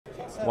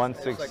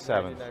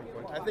167.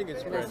 I think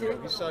it's brand new.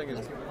 He's selling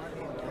his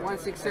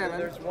 167.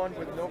 There's one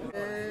with no.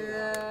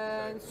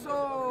 And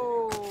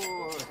so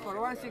for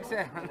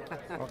 167,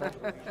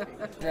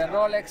 the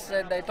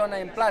Rolex Daytona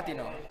in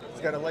Platinum.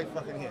 He's got a light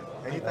fucking hand.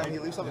 Anytime he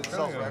leaves something, it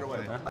sells right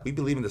away. We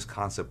believe in this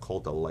concept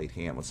called the light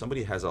hand. When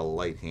somebody has a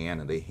light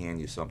hand and they hand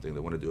you something, they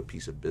want to do a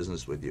piece of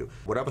business with you,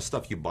 whatever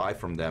stuff you buy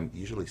from them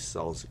usually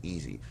sells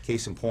easy.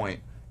 Case in point,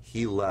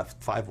 he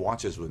left 5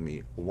 watches with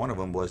me. One of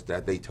them was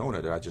that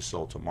Daytona that I just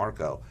sold to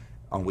Marco,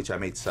 on which I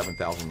made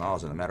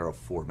 $7,000 in a matter of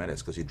 4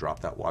 minutes because he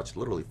dropped that watch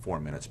literally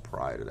 4 minutes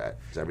prior to that.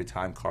 Every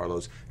time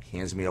Carlos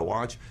hands me a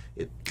watch,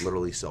 it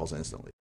literally sells instantly.